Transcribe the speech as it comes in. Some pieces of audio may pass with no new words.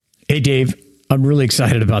Hey, Dave, I'm really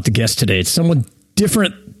excited about the guest today. It's someone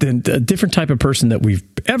different than a different type of person that we've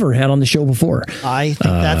ever had on the show before. I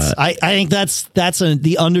think that's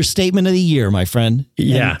the understatement of the year, my friend.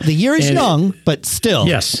 Yeah. And the year is young, but still.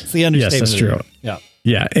 Yes. It's the understatement. Yes, that's true. Yeah.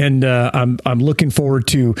 Yeah. And I'm looking forward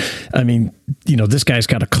to, this guy's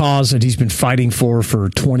got a cause that he's been fighting for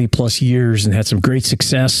 20 plus years and had some great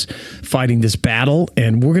success fighting this battle.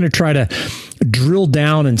 And we're going to try to drill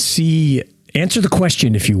down and answer the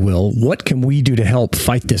question, if you will, what can we do to help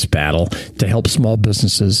fight this battle to help small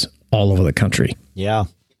businesses all over the country? Yeah,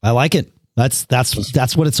 I like it. That's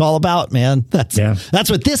what it's all about, man. That's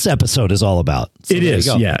what this episode is all about. So it is.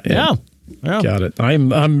 Yeah. Got it.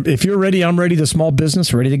 I'm if you're ready, I'm ready to small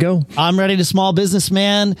business, ready to go. I'm ready to small business,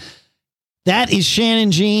 man. That is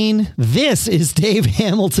Shannon Jean. This is Dave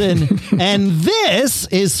Hamilton. And this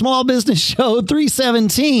is Small Business Show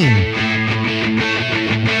 317.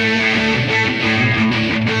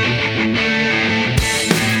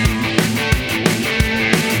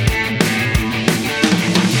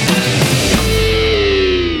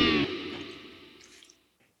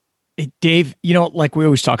 Dave, like we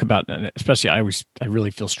always talk about, and especially I really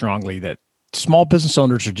feel strongly that small business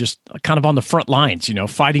owners are just kind of on the front lines,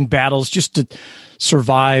 fighting battles just to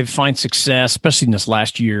survive, find success, especially in this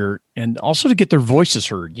last year, and also to get their voices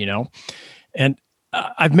heard, And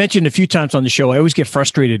I've mentioned a few times on the show, I always get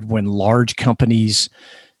frustrated when large companies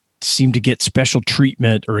seem to get special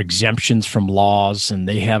treatment or exemptions from laws, and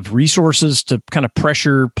they have resources to kind of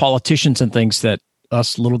pressure politicians and things that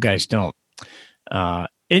us little guys don't.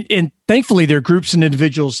 And thankfully, there are groups and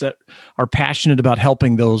individuals that are passionate about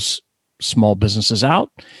helping those small businesses out.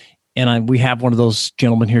 And we have one of those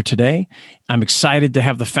gentlemen here today. I'm excited to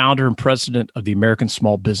have the founder and president of the American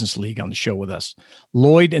Small Business League on the show with us.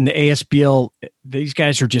 Lloyd and the ASBL, these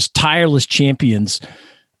guys are just tireless champions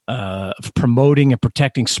of promoting and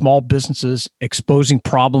protecting small businesses, exposing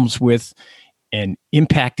problems with and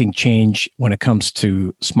impacting change when it comes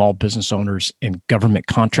to small business owners and government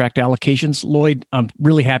contract allocations. Lloyd, I'm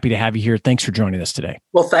really happy to have you here. Thanks for joining us today.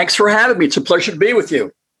 Well, thanks for having me. It's a pleasure to be with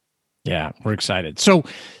you. Yeah, we're excited. So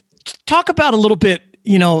talk about a little bit,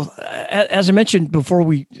 as I mentioned before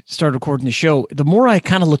we started recording the show, the more I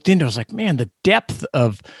kind of looked into it, I was like, man, the depth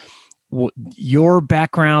of your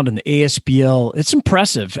background and the ASBL, it's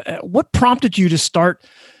impressive. What prompted you to start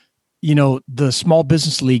the Small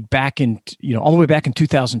Business League back in, all the way back in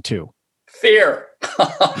 2002? Fear.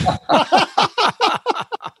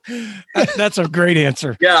 That's a great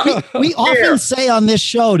answer. Yeah. We often say on this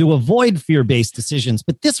show to avoid fear-based decisions,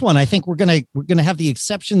 but this one, I think we're gonna have the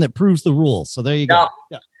exception that proves the rule. So there you go.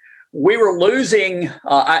 Yeah. We were losing.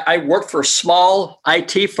 I worked for a small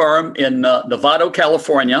IT firm in Novato,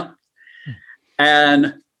 California,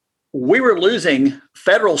 and we were losing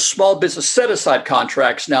federal small business set-aside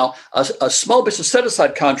contracts. Now, a small business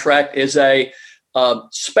set-aside contract is a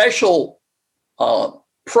special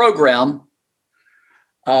program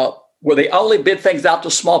where they only bid things out to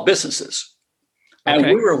small businesses. And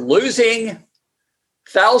we were losing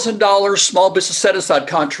 $1,000 small business set-aside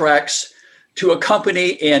contracts to a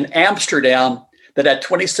company in Amsterdam that had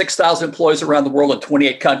 26,000 employees around the world in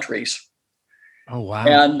 28 countries. Oh, wow.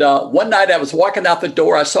 And one night I was walking out the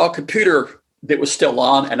door, I saw a computer that was still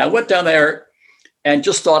on, and I went down there and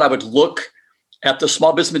just thought I would look at the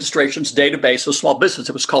Small Business Administration's database of small business.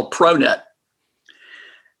 It was called ProNet.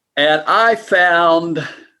 And I found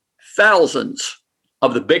thousands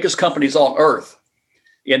of the biggest companies on earth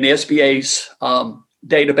in the SBA's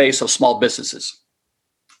database of small businesses.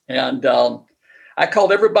 And I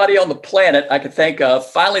called everybody on the planet I could think of.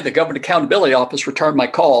 Finally, the Government Accountability Office returned my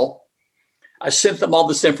call. I sent them all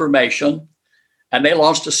this information, and they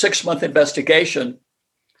launched a 6-month investigation,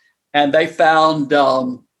 and they found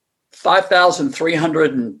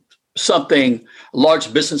 5,300 and something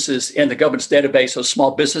large businesses in the government's database of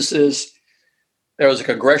small businesses. There was a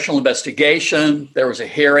congressional investigation. There was a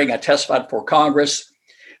hearing. I testified before Congress.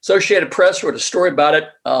 Associated Press wrote a story about it.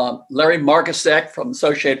 Larry Markusek from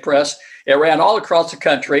Associated Press. It ran all across the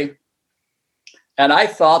country, and I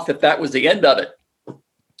thought that was the end of it.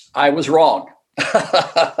 I was wrong.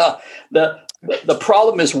 The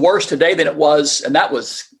problem is worse today than it was, and that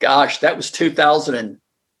was 2000,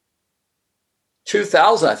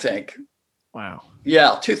 I think. Wow.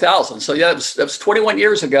 Yeah, 2000. So that was 21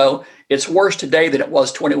 years ago. It's worse today than it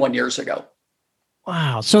was 21 years ago.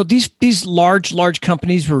 Wow. So these large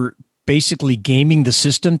companies were basically gaming the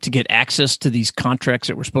system to get access to these contracts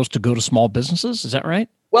that were supposed to go to small businesses. Is that right?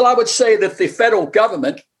 Well, I would say that the federal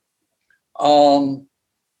government,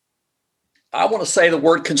 I want to say the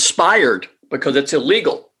word conspired because it's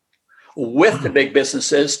illegal, with the big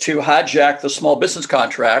businesses to hijack the small business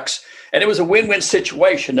contracts. And it was a win-win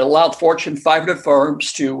situation. It allowed Fortune 500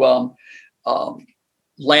 firms to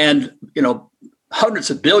land, hundreds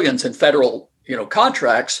of billions in federal,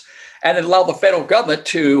 contracts, and it allowed the federal government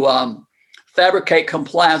to fabricate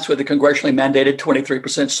compliance with the congressionally mandated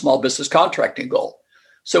 23% small business contracting goal.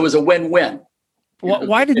 So it was a win-win.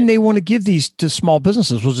 Why didn't they want to give these to small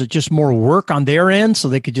businesses? Was it just more work on their end, so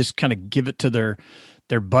they could just kind of give it to their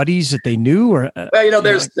buddies that they knew? Or well,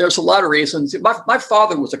 there's a lot of reasons. My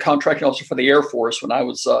father was a contracting officer for the Air Force when I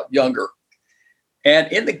was younger,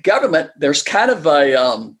 and in the government, there's kind of a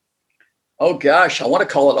I want to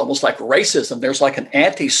call it almost like racism. There's like an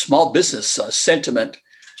anti-small business sentiment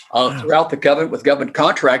throughout the government with government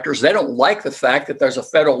contractors. They don't like the fact that there's a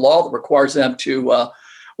federal law that requires them to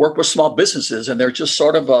work with small businesses, and they're just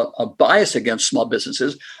sort of a bias against small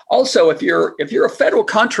businesses. Also, if you're a federal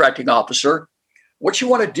contracting officer, what you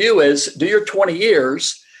want to do is do your 20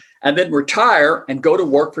 years and then retire and go to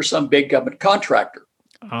work for some big government contractor.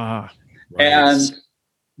 Right. And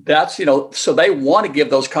that's, so they want to give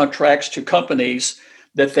those contracts to companies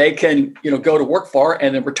that they can, go to work for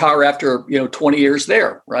and then retire after, 20 years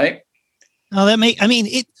there. Right. No,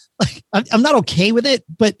 I'm not okay with it,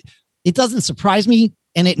 but it doesn't surprise me.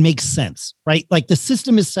 And it makes sense, right? Like the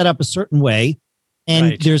system is set up a certain way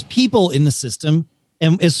and there's people in the system.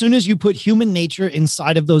 And as soon as you put human nature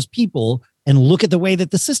inside of those people and look at the way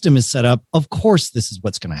that the system is set up, of course, this is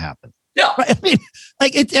what's going to happen. Yeah. Right? I mean,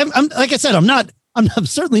 like I said, I'm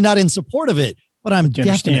certainly not in support of it, but I'm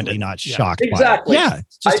definitely not shocked by it. Yeah.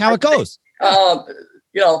 It's just how it goes. I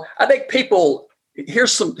think people,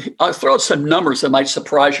 I'll throw out some numbers that might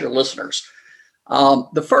surprise your listeners.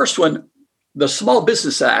 The first one, the Small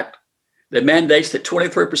Business Act that mandates that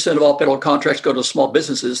 23% of all federal contracts go to small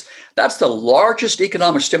businesses. That's the largest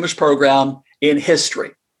economic stimulus program in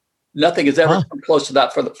history. Nothing has ever come close to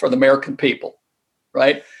that for the American people,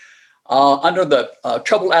 right? Under the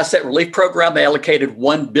Troubled Asset Relief Program, they allocated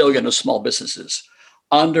 $1 billion to small businesses.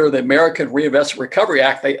 Under the American Reinvestment Recovery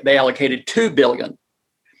Act, they allocated $2 billion.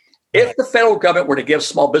 If the federal government were to give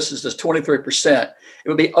small businesses 23%, it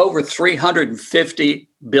would be over $350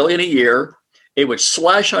 billion a year. It would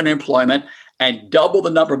slash unemployment and double the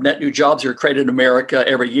number of net new jobs that are created in America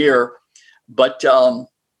every year. But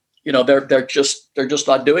they're just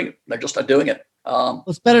not doing it. They're just not doing it.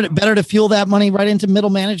 It's better to fuel that money right into middle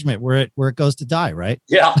management where it goes to die, right?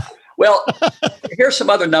 Yeah. Well, here's some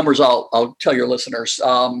other numbers I'll tell your listeners.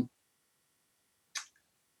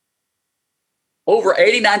 Over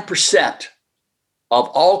 89% of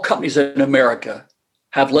all companies in America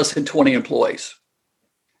have less than 20 employees.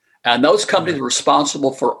 And those companies are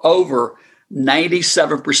responsible for over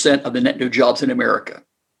 97% of the net new jobs in America.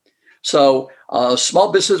 So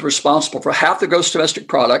small business is responsible for half the gross domestic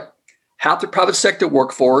product, half the private sector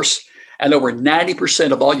workforce, and over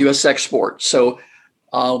 90% of all U.S. exports. So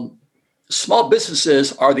small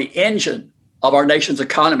businesses are the engine of our nation's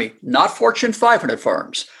economy, not Fortune 500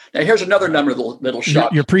 firms. Now, here's another number that'll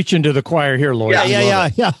shock. You're preaching to the choir here, Lloyd.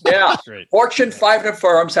 Yeah. Fortune 500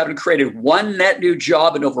 firms haven't created one net new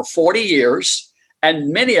job in over 40 years,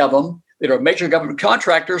 and many of them that are major government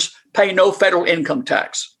contractors pay no federal income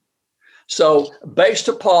tax. So based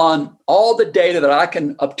upon all the data that I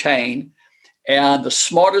can obtain and the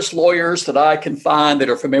smartest lawyers that I can find that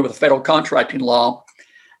are familiar with the federal contracting law,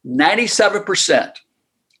 97%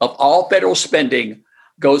 of all federal spending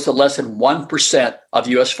goes to less than 1% of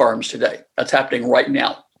U.S. firms today. That's happening right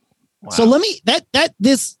now. Wow. So let me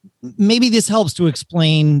maybe this helps to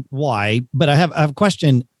explain why, but I have a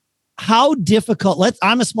question. How difficult?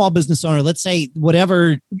 I'm a small business owner. Let's say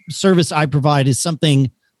whatever service I provide is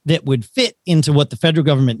something that would fit into what the federal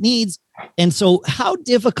government needs. And so how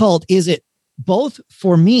difficult is it both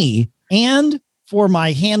for me and for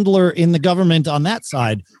my handler in the government on that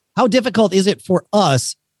side? How difficult is it for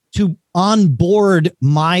us to onboard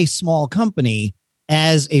my small company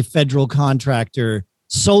as a federal contractor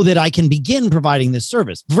so that I can begin providing this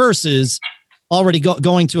service versus already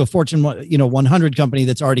going to a Fortune 100 company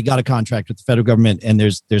that's already got a contract with the federal government and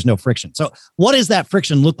there's no friction. So what does that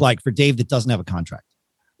friction look like for Dave that doesn't have a contract?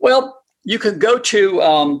 Well, you can go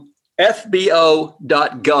to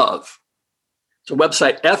fbo.gov. It's a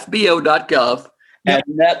website, fbo.gov. Yep.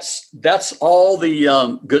 And that's all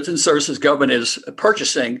the goods and services government is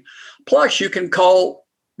purchasing. Plus, you can call,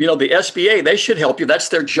 the SBA. They should help you. That's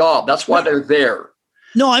their job. That's why they're there.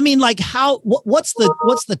 No, I mean, like what's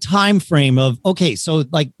the time frame of, okay, so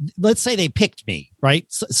like, let's say they picked me, right?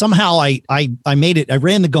 Somehow I made it. I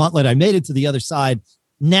ran the gauntlet. I made it to the other side.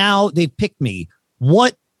 Now they've picked me.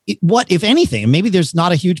 What, if anything, and maybe there's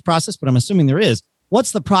not a huge process, but I'm assuming there is.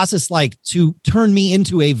 what's the process like to turn me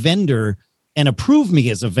into a vendor and approve me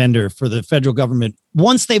as a vendor for the federal government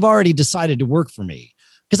once they've already decided to work for me?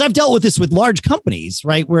 Because I've dealt with this with large companies,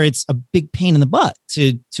 right, where it's a big pain in the butt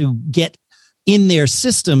to get in their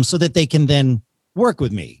system so that they can then work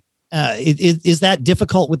with me. Is that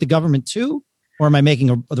difficult with the government too? Or am I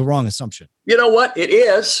making the wrong assumption? You know what? It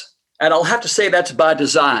is. And I'll have to say that's by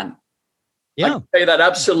design. Yeah. I can say that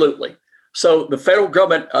absolutely. So the federal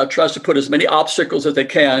government tries to put as many obstacles as they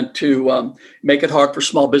can to make it hard for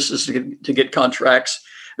small businesses to get contracts.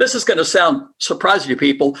 This is going to sound surprising to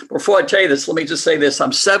people. Before I tell you this, let me just say this.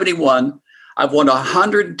 I'm 71. I've won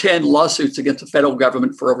 110 lawsuits against the federal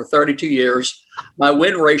government for over 32 years. My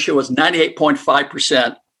win ratio is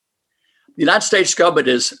 98.5%. The United States government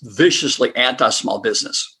is viciously anti-small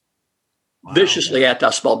business. Wow. Viciously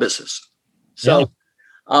anti-small business. So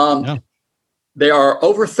there are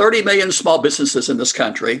over 30 million small businesses in this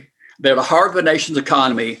country. They're the heart of the nation's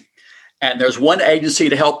economy. And there's one agency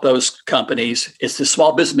to help those companies. It's the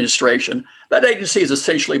Small Business Administration. That agency has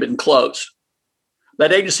essentially been closed.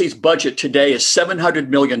 That agency's budget today is $700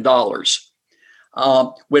 million.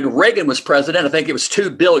 When Reagan was president, I think it was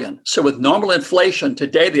 $2 billion. So with normal inflation,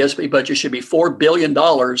 today the SB budget should be $4 billion.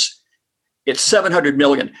 It's $700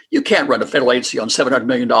 million. You can't run a federal agency on $700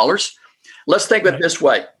 million. Let's think of it this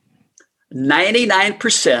way.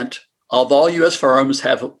 99% of all U.S. firms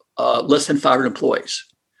have less than 500 employees.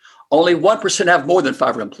 Only 1% have more than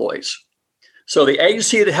 500 employees. So the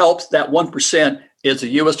agency that helps that 1% is the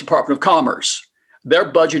U.S. Department of Commerce. Their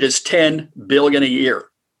budget is $10 billion a year.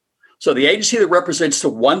 So the agency that represents the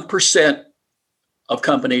 1% of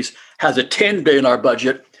companies has a $10 billion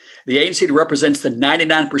budget. The agency that represents the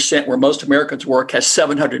 99% where most Americans work has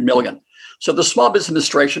 $700 million. So the Small Business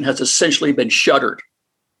Administration has essentially been shuttered.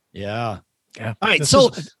 Yeah. Yeah. All right.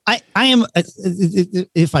 So I am,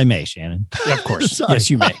 if I may, Shannon. Yeah, of course. Yes,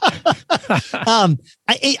 you may. I'm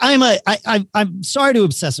sorry to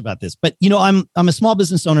obsess about this, but I'm a small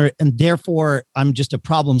business owner, and therefore I'm just a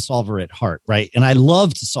problem solver at heart, right? And I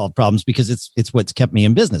love to solve problems because it's what's kept me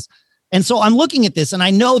in business. And so I'm looking at this, and I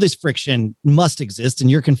know this friction must exist,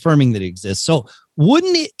 and you're confirming that it exists. So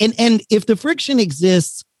wouldn't it? And if the friction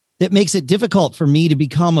exists, that makes it difficult for me to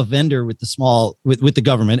become a vendor with the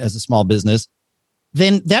government as a small business,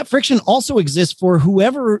 then that friction also exists for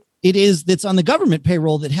whoever it is that's on the government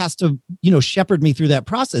payroll that has to, shepherd me through that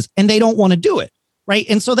process, and they don't want to do it, right?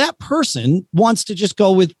 And so that person wants to just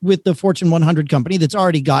go with the Fortune 100 company that's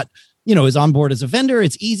already got, is on board as a vendor.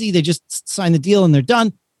 It's easy. They just sign the deal and they're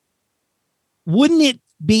done. Wouldn't it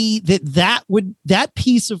be that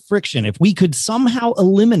piece of friction, if we could somehow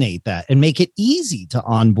eliminate that and make it easy to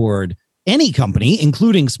onboard any company,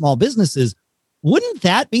 including small businesses, wouldn't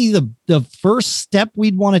that be the first step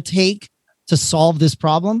we'd want to take to solve this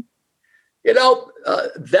problem?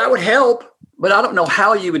 That would help, but I don't know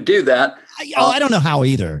how you would do that. I don't know how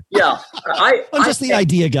either. Yeah. I'm just the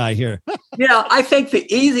idea guy here. Yeah. I think the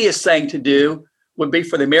easiest thing to do would be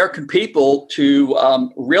for the American people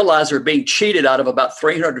to realize they're being cheated out of about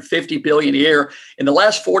 $350 billion a year. In the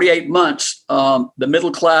last 48 months, the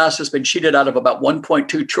middle class has been cheated out of about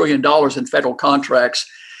 $1.2 trillion in federal contracts.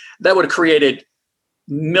 That would have created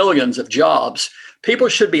millions of jobs. People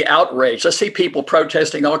should be outraged. I see people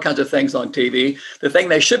protesting all kinds of things on TV. The thing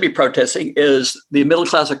they should be protesting is the middle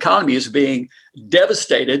class economy is being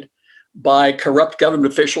devastated by corrupt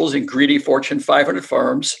government officials and greedy Fortune 500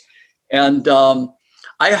 firms. And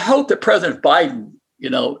I hope that President Biden,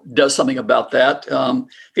 does something about that.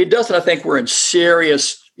 If he doesn't, I think we're in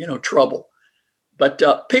serious, trouble.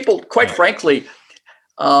 But people, quite frankly,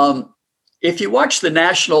 if you watch the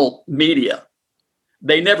national media,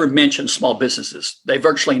 they never mention small businesses. They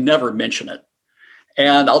virtually never mention it.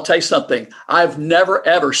 And I'll tell you something. I've never,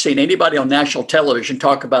 ever seen anybody on national television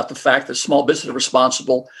talk about the fact that small business are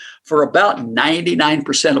responsible for about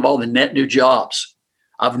 99% of all the net new jobs.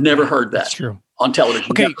 I've never heard that. That's true. On television.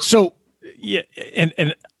 Okay, so yeah,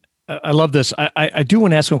 and I love this. I do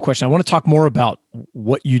want to ask you a question. I want to talk more about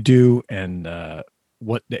what you do and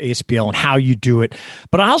what the ASPL and how you do it,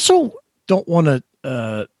 but I also don't want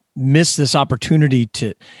to miss this opportunity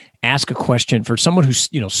to ask a question for someone who's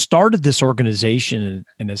started this organization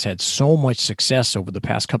and has had so much success over the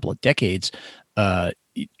past couple of decades,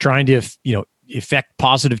 trying to effect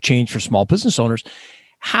positive change for small business owners.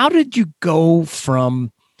 How did you go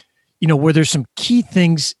from, where there's some key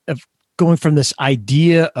things of going from this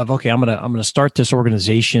idea of, okay, I'm gonna start this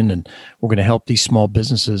organization and we're gonna help these small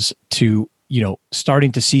businesses to,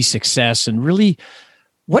 starting to see success, and really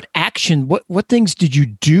what things did you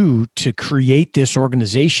do to create this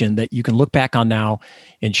organization that you can look back on now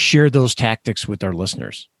and share those tactics with our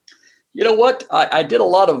listeners? You know what? I did a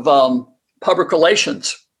lot of public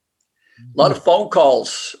relations, a lot of phone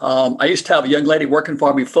calls. I used to have a young lady working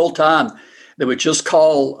for me full time that would just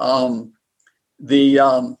call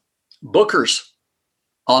the bookers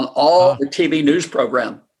on all the TV news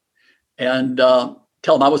program and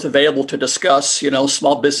tell them I was available to discuss,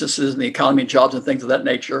 small businesses and the economy and jobs and things of that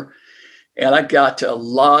nature. And I got a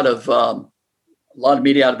lot of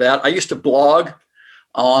media out of that. I used to blog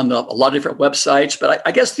on a lot of different websites, but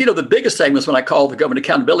I guess, the biggest thing was when I called the Government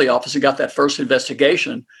Accountability Office and got that first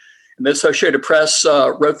investigation. And the Associated Press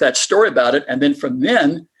wrote that story about it. And then from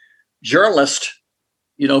then, journalists,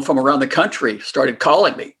 from around the country started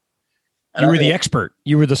calling me. And you were the expert.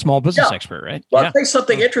 You were the small business expert, right? Well, I'll tell you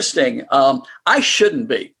something interesting. I shouldn't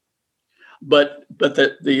be, but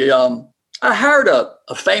I hired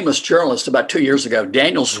a famous journalist about 2 years ago,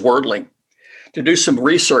 Daniel Zwerdling, to do some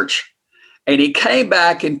research. And he came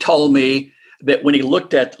back and told me that when he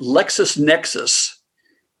looked at LexisNexis,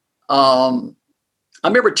 I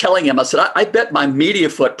remember telling him, I said, I bet my media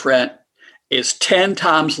footprint is 10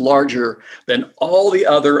 times larger than all the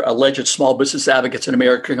other alleged small business advocates in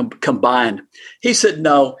America combined. He said,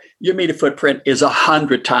 no, your media footprint is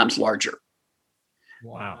 100 times larger.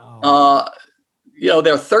 Wow. There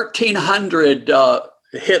are 1,300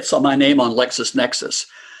 hits on my name on LexisNexis.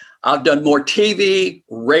 I've done more TV,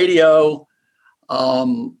 radio,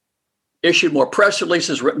 issued more press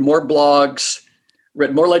releases, written more blogs,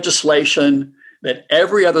 written more legislation than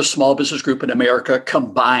every other small business group in America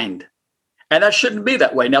combined. And that shouldn't be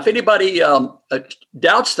that way. Now, if anybody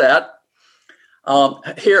doubts that,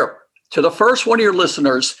 here, to the first one of your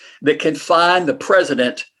listeners that can find the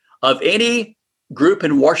president of any group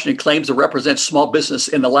in Washington claims to represent small business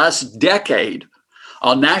in the last decade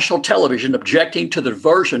on national television objecting to the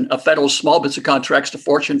diversion of federal small business contracts to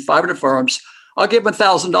Fortune 500 firms, I'll give them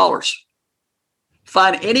 $1,000.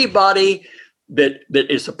 Find anybody that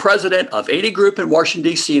is the president of any group in Washington,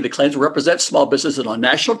 D.C. that claims to represent small businesses on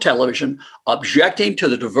national television, objecting to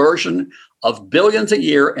the diversion of billions a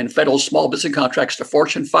year in federal small business contracts to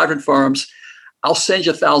Fortune 500 firms. I'll send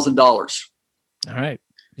you $1,000. All right.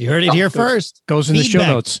 You heard it here first. Goes in the show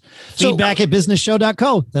notes. Feedback at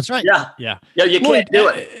businessshow.co. That's right. Yeah. You can't do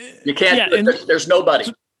it. You can't. There's nobody.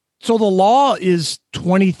 So the law is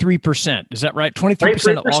 23%. Is that right?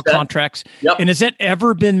 23% of all contracts. Yep. And has that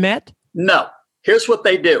ever been met? No. Here's what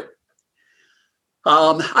they do.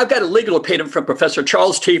 I've got a legal opinion from Professor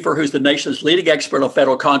Charles Tiefer, who's the nation's leading expert on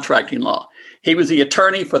federal contracting law. He was the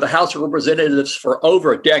attorney for the House of Representatives for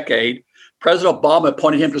over a decade. President Obama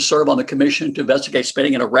appointed him to serve on the commission to investigate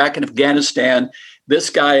spending in Iraq and Afghanistan. This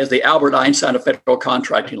guy is the Albert Einstein of federal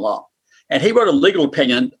contracting law. And he wrote a legal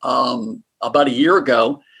opinion about a year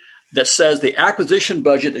ago that says the acquisition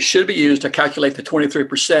budget that should be used to calculate the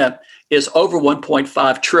 23% is over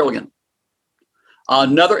 $1.5 trillion.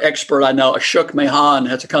 Another expert I know, Ashok Mahan,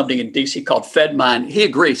 has a company in D.C. called FedMine. He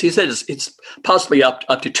agrees. He says it's possibly up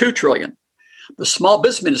to $2 trillion. The Small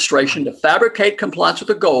Business Administration, to fabricate compliance with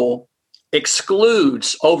the goal,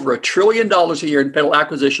 excludes over $1 trillion a year in federal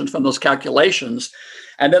acquisitions from those calculations.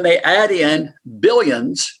 And then they add in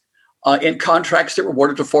billions in contracts that were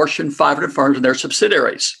awarded to Fortune 500 firms and their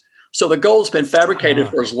subsidiaries. So the goal has been fabricated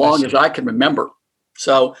for as long as I can remember.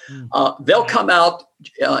 So they'll come out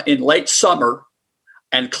in late summer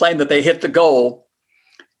and claim that they hit the goal.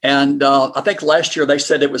 And I think last year they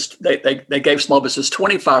said it was they gave small business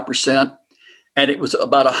 25%, and it was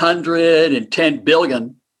about 110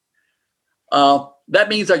 billion. That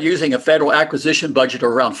means they're using a federal acquisition budget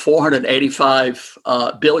of around 485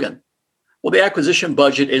 billion. Well, the acquisition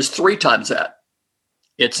budget is 3 times that.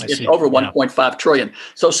 It's over 1.5 trillion.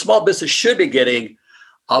 So small business should be getting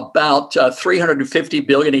about 350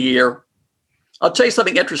 billion a year. I'll tell you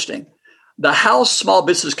something interesting. The House Small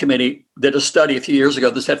Business Committee did a study a few years ago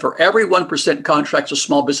that said for every 1% contracts of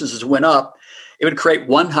small businesses went up, it would create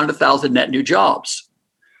 100,000 net new jobs.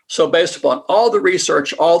 So based upon all the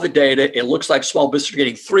research, all the data, it looks like small businesses are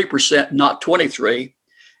getting 3%, not 23%.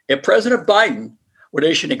 If President Biden would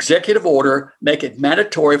issue an executive order, make it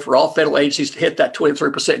mandatory for all federal agencies to hit that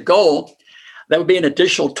 23% goal, that would be an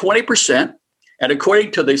additional 20%. And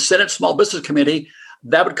according to the Senate Small Business Committee,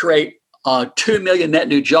 that would create 2 million net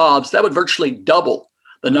new jobs. That would virtually double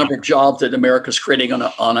the number of jobs that America is creating on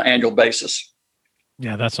an annual basis.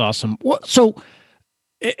 Yeah, that's awesome. So,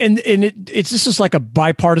 this is like a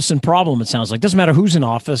bipartisan problem. It sounds like doesn't matter who's in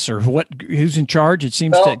office or who's in charge. It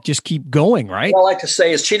seems to just keep going, right? What I like to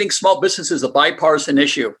say is cheating small business is a bipartisan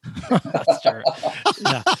issue. That's true.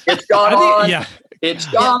 Yeah. It's gone on. Yeah. It's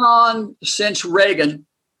gone on since Reagan,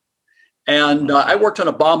 and I worked on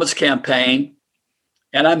Obama's campaign.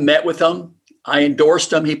 And I met with them, I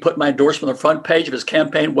endorsed him. He put my endorsement on the front page of his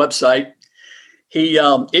campaign website. He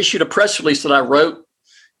issued a press release that I wrote,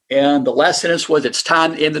 and the last sentence was, "It's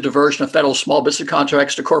time to end the diversion of federal small business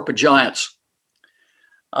contracts to corporate giants."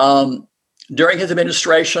 During his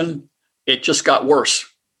administration, it just got worse.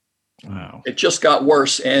 Wow. It just got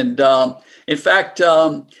worse. And in fact,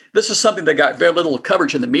 this is something that got very little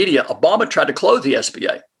coverage in the media. Obama tried to close the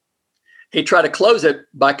SBA. He tried to close it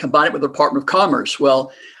by combining it with the Department of Commerce.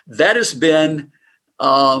 Well, that has been,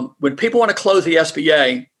 when people want to close the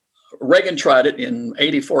SBA, Reagan tried it in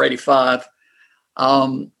 84, 85.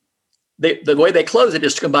 The way they close it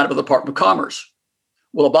is to combine it with the Department of Commerce.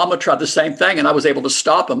 Well, Obama tried the same thing, and I was able to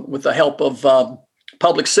stop him with the help of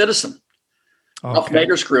Public Citizen. Ralph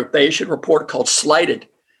Nader's group. They issued a report called Slighted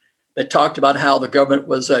that talked about how the government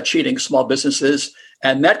was cheating small businesses.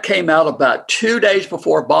 And that came out about 2 days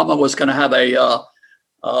before Obama was going to have a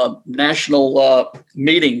national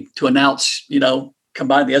meeting to announce,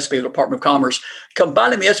 combining the SBA with the Department of Commerce.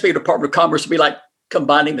 Combining the SBA with the Department of Commerce would be like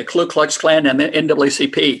combining the Ku Klux Klan and the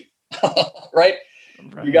NAACP, right?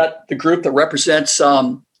 You got the group that represents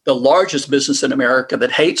the largest business in America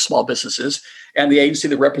that hates small businesses, and the agency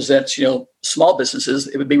that represents, small businesses.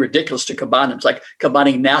 It would be ridiculous to combine them. It's like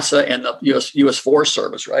combining NASA and the U.S. Forest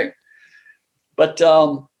Service, right? But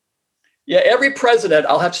every president,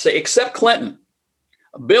 I'll have to say, except Clinton.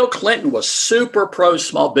 Bill Clinton was super pro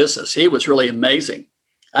small business. He was really amazing.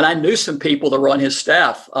 And I knew some people that were on his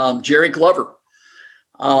staff. Jerry Glover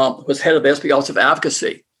was head of the SBA Office of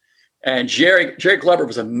Advocacy. And Jerry Glover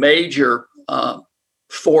was a major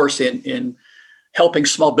force in helping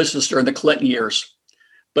small business during the Clinton years.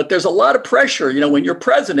 But there's a lot of pressure. When you're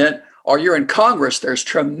president or you're in Congress, there's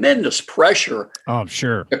tremendous pressure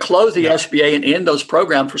sure, to close the SBA and end those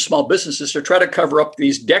programs for small businesses to try to cover up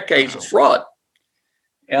these decades of fraud.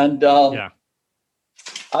 And So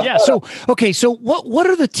what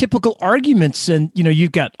are the typical arguments? And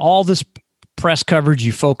you've got all this press coverage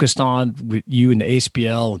you focused on with you and the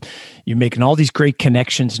ASBL, and you're making all these great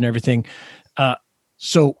connections and everything.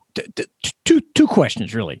 So two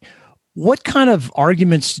questions really. What kind of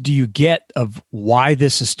arguments do you get of why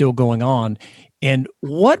this is still going on? And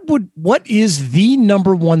what is the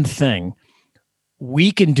number one thing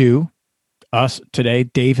we can do, us today,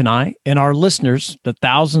 Dave and I, and our listeners, the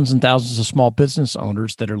thousands and thousands of small business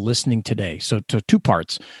owners that are listening today? So to two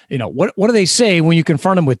parts, what do they say when you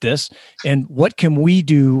confront them with this, and what can we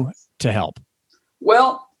do to help?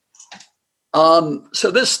 Well,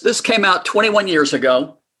 so this came out 21 years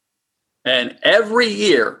ago, and every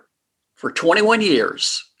year for 21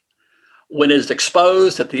 years, when it is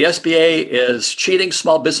exposed that the SBA is cheating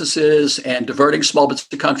small businesses and diverting small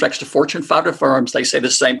business contracts to Fortune 500 firms, they say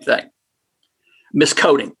the same thing.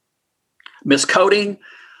 Miscoding,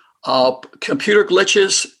 computer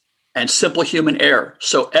glitches, and simple human error.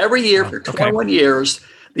 So every year for 21 years,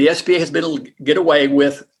 the SBA has been able to get away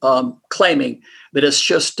with claiming that it's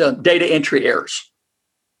just data entry errors.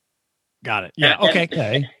 Got it. Yeah.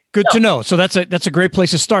 Okay. Good to know. So that's a great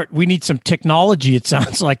place to start. We need some technology, it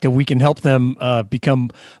sounds like, that we can help them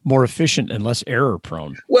become more efficient and less error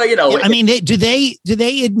prone. Well, do they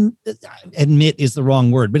admit is the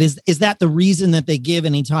wrong word, but is that the reason that they give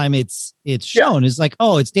anytime it's shown? Is like,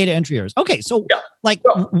 oh, it's data entry errors. Okay, so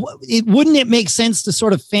wouldn't it make sense to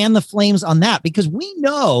sort of fan the flames on that? Because we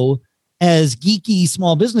know as geeky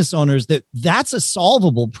small business owners that that's a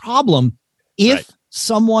solvable problem if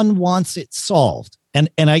someone wants it solved. And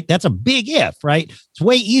that's a big if, right? It's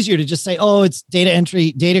way easier to just say, oh, it's data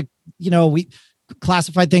entry, we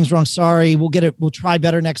classified things wrong. Sorry, we'll get it. We'll try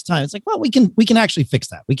better next time. It's like, well, we can actually fix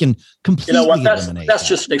that. We can completely eliminate that's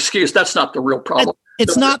just an excuse. That's not the real problem.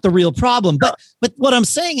 It's not the real problem. But what I'm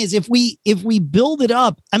saying is if we build it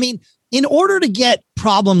up, in order to get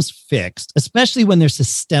problems fixed, especially when they're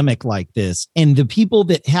systemic like this, and the people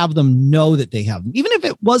that have them know that they have them, even if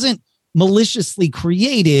it wasn't maliciously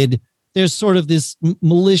created, there's sort of this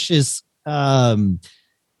malicious, it's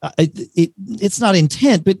not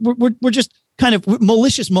intent, but we're just kind of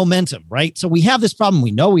malicious momentum, right? So we have this problem.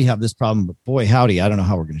 We know we have this problem, but boy, howdy, I don't know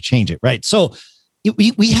how we're going to change it, right? So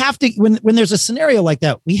we have to, when there's a scenario like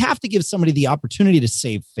that, we have to give somebody the opportunity to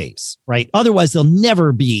save face, right? Otherwise, they'll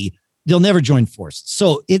never join forces.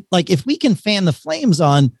 So if we can fan the flames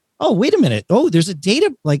on, oh, wait a minute, there's a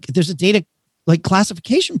data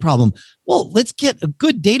classification problem. Well, let's get a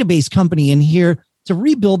good database company in here to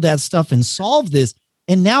rebuild that stuff and solve this.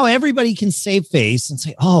 And now everybody can save face and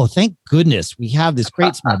say, oh, thank goodness we have this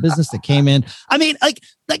great small business that came in. I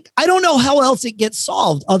don't know how else it gets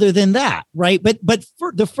solved other than that, right? But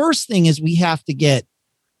for the first thing is we have to get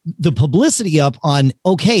the publicity up on,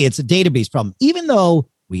 okay, it's a database problem, even though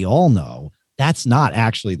we all know that's not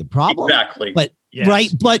actually the problem. Exactly. But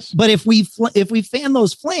right. But if we fan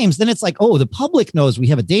those flames, then it's like, oh, the public knows we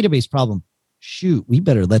have a database problem. Shoot, we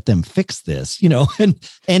better let them fix this, and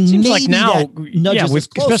seems like now,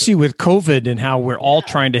 especially with COVID and how we're all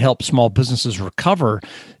trying to help small businesses recover,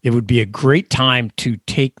 it would be a great time to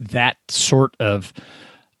take that sort of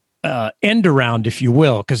end around, if you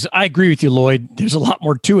will, because I agree with you, Lloyd. There's a lot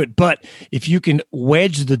more to it, but if you can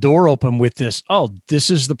wedge the door open with this,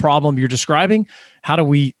 this is the problem you're describing.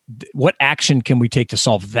 What action can we take to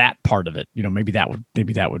solve that part of it? Maybe that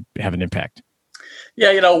would have an impact.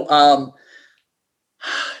 Yeah,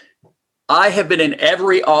 I have been in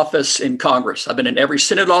every office in Congress. I've been in every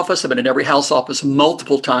Senate office. I've been in every House office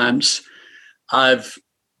multiple times. I've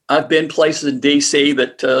been places in D.C.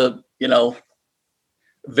 that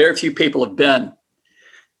very few people have been.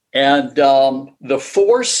 And the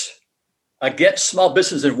force against small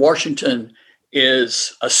business in Washington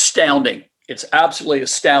is astounding. It's absolutely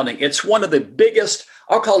astounding. It's one of the biggest,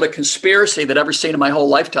 I'll call it a conspiracy that I've ever seen in my whole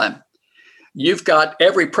lifetime. You've got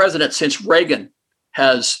every president since Reagan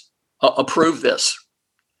has approved this.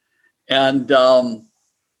 And, the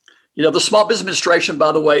Small Business Administration,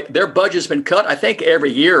 by the way, their budget's been cut, I think, every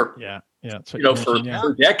year. Yeah. For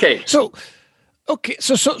decades. So, okay.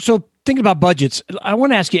 So thinking about budgets, I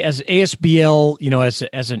want to ask you, as ASBL,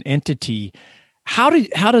 as an entity, how do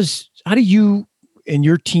you and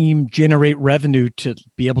your team generate revenue to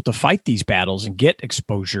be able to fight these battles and get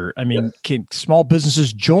exposure? I mean, can small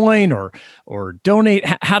businesses join or donate?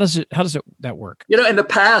 How does that work? In the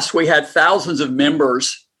past, we had thousands of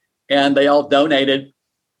members and they all donated,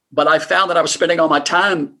 but I found that I was spending all my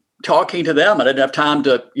time talking to them. I didn't have time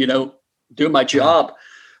to, do my job.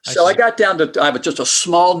 So I got down to, I have just a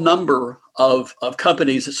small number of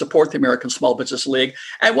companies that support the American Small Business League.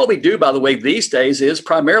 And what we do, by the way, these days is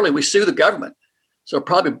primarily we sue the government. So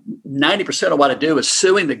probably 90% of what I do is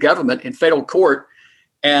suing the government in federal court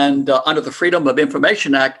and under the Freedom of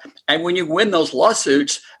Information Act. And when you win those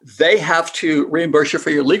lawsuits, they have to reimburse you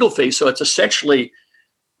for your legal fees. So it's essentially,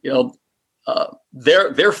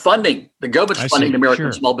 they're funding, the government's funding the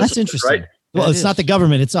American small business. That's interesting. Right? Well, it's not the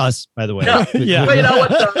government, it's us, by the way. Yeah. But you know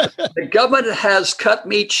what? The government has cut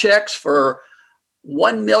me checks for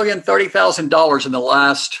 $1,030,000 in the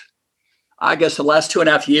last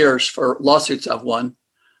 2.5 years for lawsuits I've won.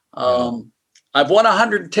 I've won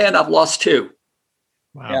 110, I've lost 2.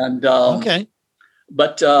 Wow. And okay.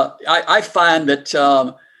 But I find that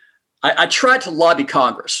I tried to lobby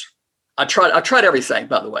Congress. I tried everything,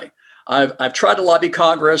 by the way. I've tried to lobby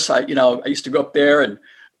Congress. I used to go up there and,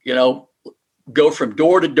 go from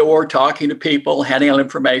door to door, talking to people, handing out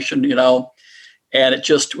information, and it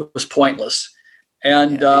just was pointless.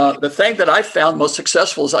 And the thing that I found most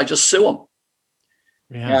successful is I just sue them.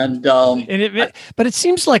 Yeah. But it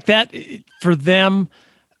seems like that for them,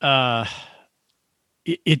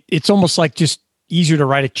 it's almost like just easier to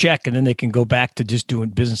write a check and then they can go back to just doing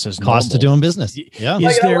business as normal. Cost of doing business. Yeah.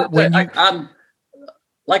 I'm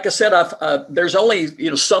like I said, there's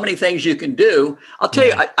only so many things you can do. I'll tell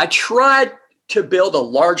you, I tried to build a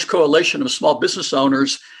large coalition of small business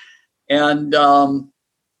owners, and I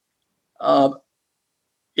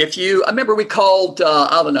remember we called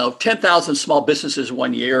 10,000 small businesses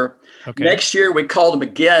one year. Okay. Next year we called them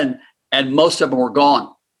again, and most of them were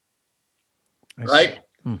gone. Right.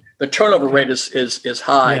 The turnover rate is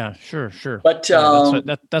high. Yeah, sure. But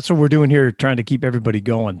that's what we're doing here, trying to keep everybody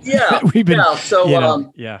going. Yeah, we've been. Yeah,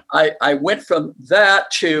 so I went from that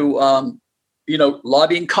to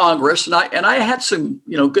lobbying Congress, and I had some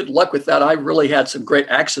good luck with that. I really had some great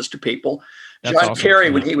access to people. That's John awesome.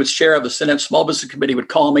 Kerry, when he was chair of the Senate Small Business Committee, would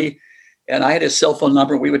call me, and I had his cell phone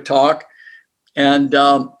number. We would talk, and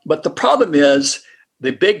but the problem is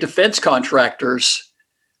the big defense contractors.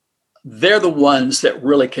 They're the ones that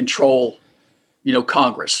really control,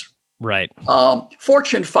 Congress. Right.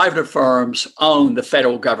 Fortune 500 firms own the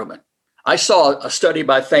federal government. I saw a study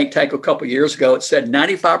by a think tank a couple of years ago. It said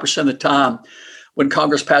 95% of the time when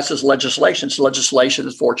Congress passes legislation, it's legislation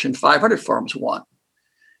that Fortune 500 firms want.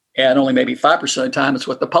 And only maybe 5% of the time it's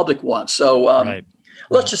what the public wants. So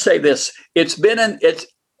let's just say this. It's been in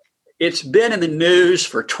the news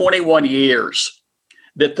for 21 years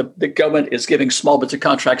that the government is giving small business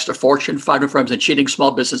contracts to Fortune 500 firms and cheating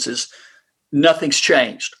small businesses. Nothing's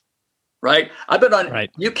changed, right? I've been on.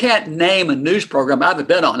 Right. You can't name a news program I haven't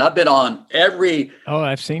been on. I've been on every. Oh,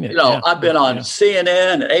 I've seen it. I've been on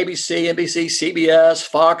CNN, ABC, NBC, CBS,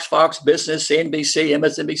 Fox Business, CNBC,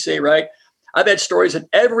 MSNBC. Right? I've had stories in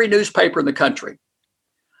every newspaper in the country.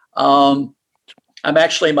 I'm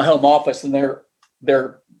actually in my home office, and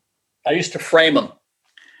they're. I used to frame them,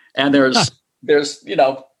 and there's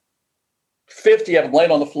 50 of them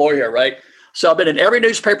laying on the floor here, right? So I've been in every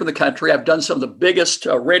newspaper in the country. I've done some of the biggest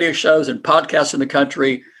radio shows and podcasts in the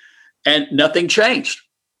country, and nothing changed.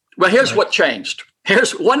 Well, here's what changed.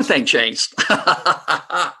 Here's one thing changed.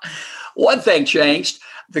 One thing changed.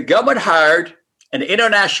 The government hired an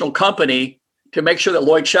international company to make sure that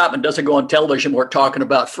Lloyd Chapman doesn't go on television where we're talking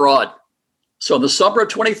about fraud. So in the summer of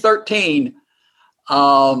 2013,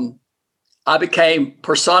 I became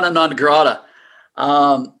persona non grata.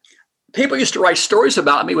 People used to write stories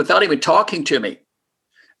about me without even talking to me.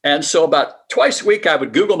 And so about twice a week, I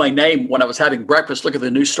would Google my name when I was having breakfast, look at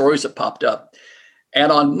the new stories that popped up.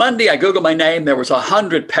 And on Monday, I Googled my name. There was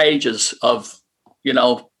 100 pages of,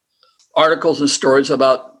 articles and stories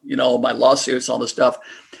about, my lawsuits, all this stuff.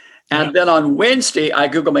 And then on Wednesday, I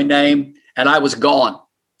Googled my name and I was gone,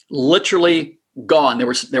 literally gone. There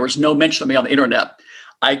was no mention of me on the internet.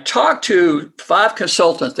 I talked to 5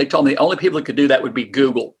 consultants. They told me the only people that could do that would be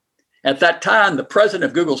Google. At that time, the president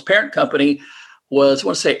of Google's parent company was, I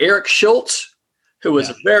want to say, Eric Schultz, who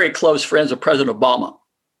was very close friends with President Obama.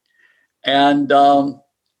 And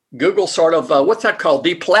Google sort of, what's that called?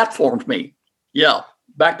 Deplatformed me. Yeah,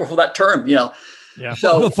 back before that term, Yeah.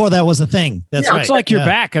 So before that was a thing. That's right. It's like you're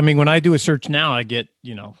back. I mean, when I do a search now, I get,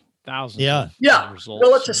 thousands of results.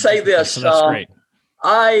 Well, let's just say this. So that's great.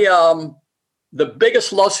 The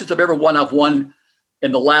biggest lawsuits I've won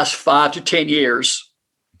in the last 5 to 10 years.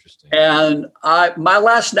 Interesting. And my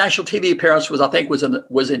last national TV appearance was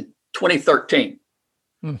in 2013.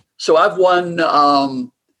 So I've won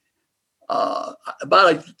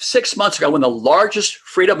about 6 months ago, I won the largest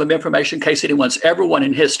freedom of information case anyone's ever won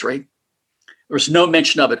in history. There was no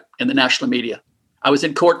mention of it in the national media. I was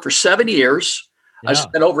in court for 7 years. I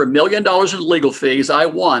spent over $1 million in legal fees. I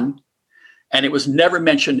won, and it was never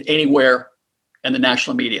mentioned anywhere in the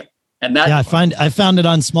national media. And that I found it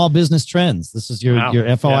on Small Business Trends. This is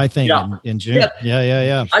your FOI thing in June.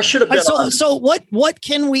 Yeah. I should have been. So what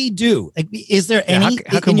can we do? Is there any,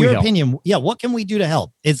 in your opinion? Yeah, what can we do to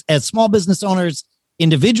help? As small business owners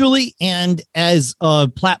individually and as a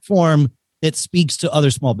platform that speaks to other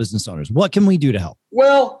small business owners, what can we do to help?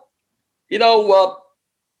 Well,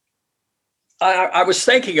 I was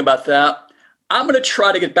thinking about that. I'm going to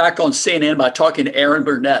try to get back on CNN by talking to Erin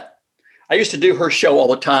Burnett. I used to do her show all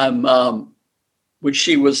the time when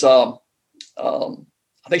she was, I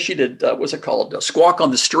think she did, what's it called? Squawk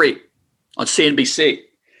on the Street on CNBC.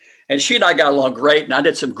 And she and I got along great, and I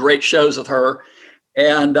did some great shows with her.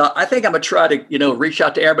 And I think I'm going to try to, reach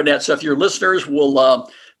out to Erin Burnett. So if your listeners will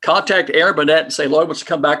contact Erin Burnett and say, Lloyd wants to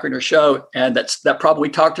come back on your show. And that probably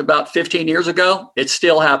talked about 15 years ago. It's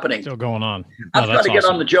still happening. Still going on. I'm trying to get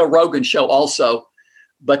on the Joe Rogan show also.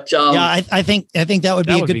 But I think that would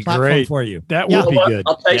be a good platform for you. That would be good.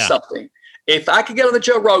 I'll tell you something. If I could get on the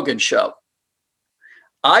Joe Rogan show,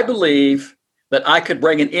 I believe that I could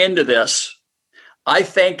bring an end to this. I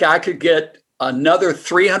think I could get another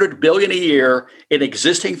 $300 billion a year in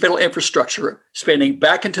existing federal infrastructure spending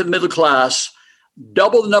back into the middle class,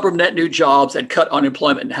 double the number of net new jobs, and cut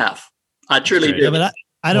unemployment in half. I truly do. Yeah, but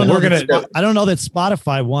I don't know that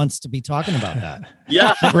Spotify wants to be talking about that.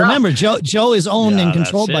 Yeah. Remember, Joe is owned and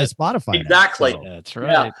controlled by Spotify. Exactly. So. That's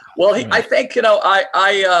right. Yeah. Well, I think,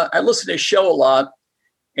 I listen to his show a lot,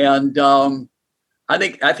 and I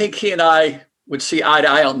think he and I would see eye to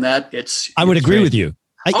eye on that. I would agree with you.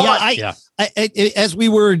 As we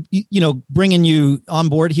were, bringing you on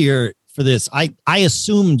board here for this, I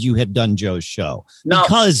assumed you had done Joe's show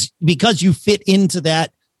because you fit into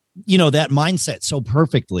that, that mindset so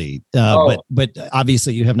perfectly. But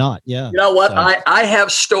obviously you have not. Yeah. You know what? So. I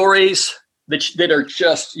have stories that are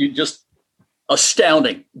just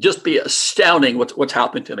astounding. Just be astounding what's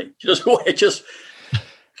happened to me. It's just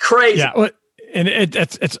crazy. Yeah. And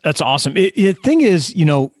that's awesome. The thing is,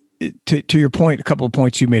 to your point, a couple of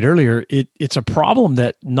points you made earlier, it's a problem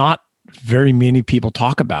that not very many people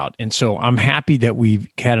talk about. And so I'm happy that we've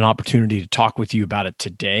had an opportunity to talk with you about it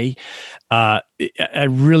today. I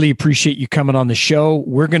really appreciate you coming on the show.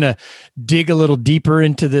 We're going to dig a little deeper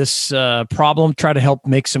into this problem, try to help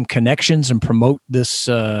make some connections and promote this,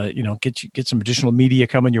 get some additional media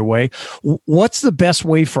coming your way. What's the best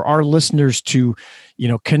way for our listeners to,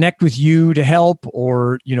 connect with you to help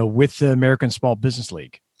or, with the American Small Business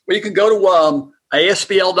League? Well, you can go to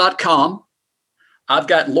ASBL.com. I've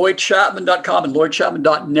got LloydChapman.com and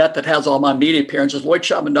LloydChapman.net that has all my media appearances.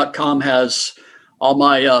 LloydChapman.com has all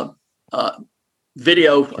my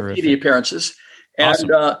video TV appearances.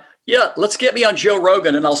 And awesome. let's get me on Joe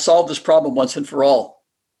Rogan and I'll solve this problem once and for all.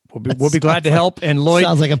 We'll be glad to help. And Lloyd,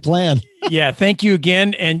 sounds like a plan. Yeah, thank you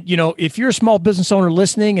again. And if you're a small business owner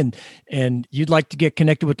listening and you'd like to get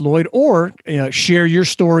connected with Lloyd or share your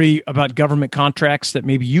story about government contracts that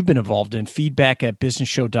maybe you've been involved in,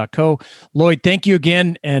 feedback@businessshow.co. Lloyd, thank you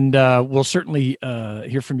again, and we'll certainly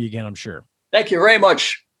hear from you again, I'm sure. Thank you very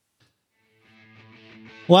much.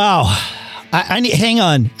 Wow. I need, hang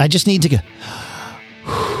on. I just need to go.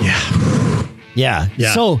 Yeah.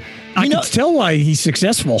 So I can tell why he's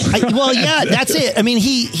successful. That's it. I mean,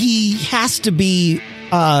 he has to be,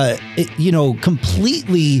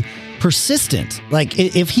 completely persistent. Like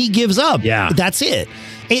if he gives up, that's it.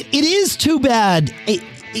 It is too bad.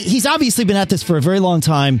 He's obviously been at this for a very long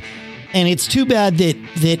time, and it's too bad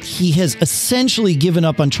that he has essentially given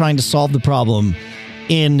up on trying to solve the problem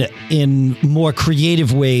in more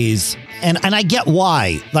creative ways. And I get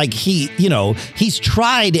why. Like he's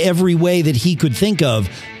tried every way that he could think of,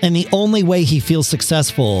 and the only way he feels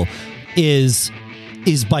successful is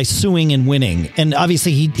by suing and winning. And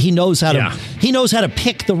obviously he knows how to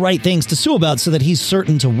pick the right things to sue about so that he's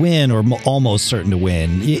certain to win or almost certain to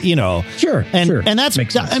win. Sure. And that's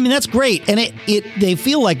that's great. And they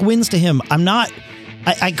feel like wins to him.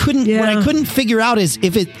 I couldn't. What I couldn't figure out is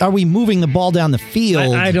are we moving the ball down the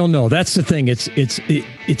field? I don't know. That's the thing.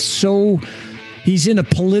 It's so he's in a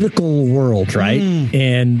political world, right?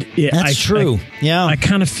 And that's true. I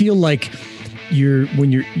kind of feel like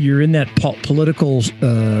when you're in that political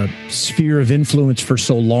sphere of influence for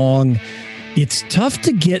so long. It's tough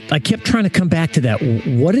to get. I kept trying to come back to that.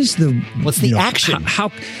 What's the action? How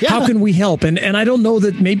can we help? And I don't know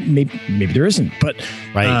that maybe there isn't, but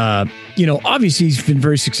right. Obviously he's been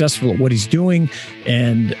very successful at what he's doing,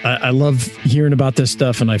 and I love hearing about this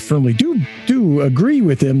stuff. And I firmly do agree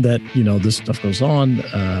with him that this stuff goes on.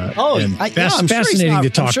 I'm fascinating to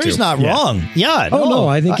talk to. I'm sure he's not wrong. Yeah. No,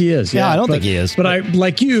 I think he is. Yeah, I don't think he is. But I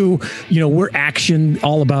like we're action,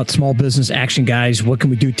 all about small business action guys. What can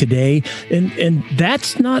we do today? And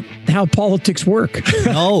that's not how politics work.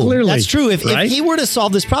 No, clearly that's true. If he were to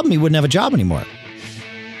solve this problem, he wouldn't have a job anymore.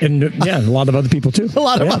 And a lot of other people too.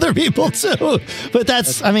 Other people too. But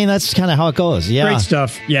that's kind of how it goes. Yeah. Great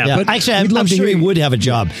stuff. Yeah. But actually, I'm sure he would have a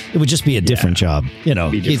job. It would just be a different job.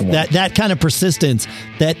 That kind of persistence,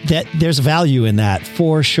 that there's value in that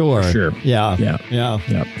for sure. For sure. Yeah.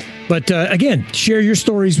 But again, share your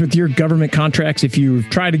stories with your government contracts. If you've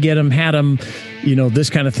tried to get them, had them, this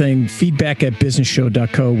kind of thing,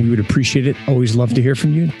 feedback@businessshow.co. We would appreciate it. Always love to hear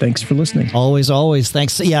from you. Thanks for listening. Always.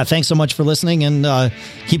 Thanks. Yeah. Thanks so much for listening, and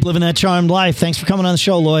keep living that charmed life. Thanks for coming on the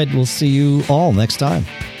show, Lloyd. We'll see you all next time.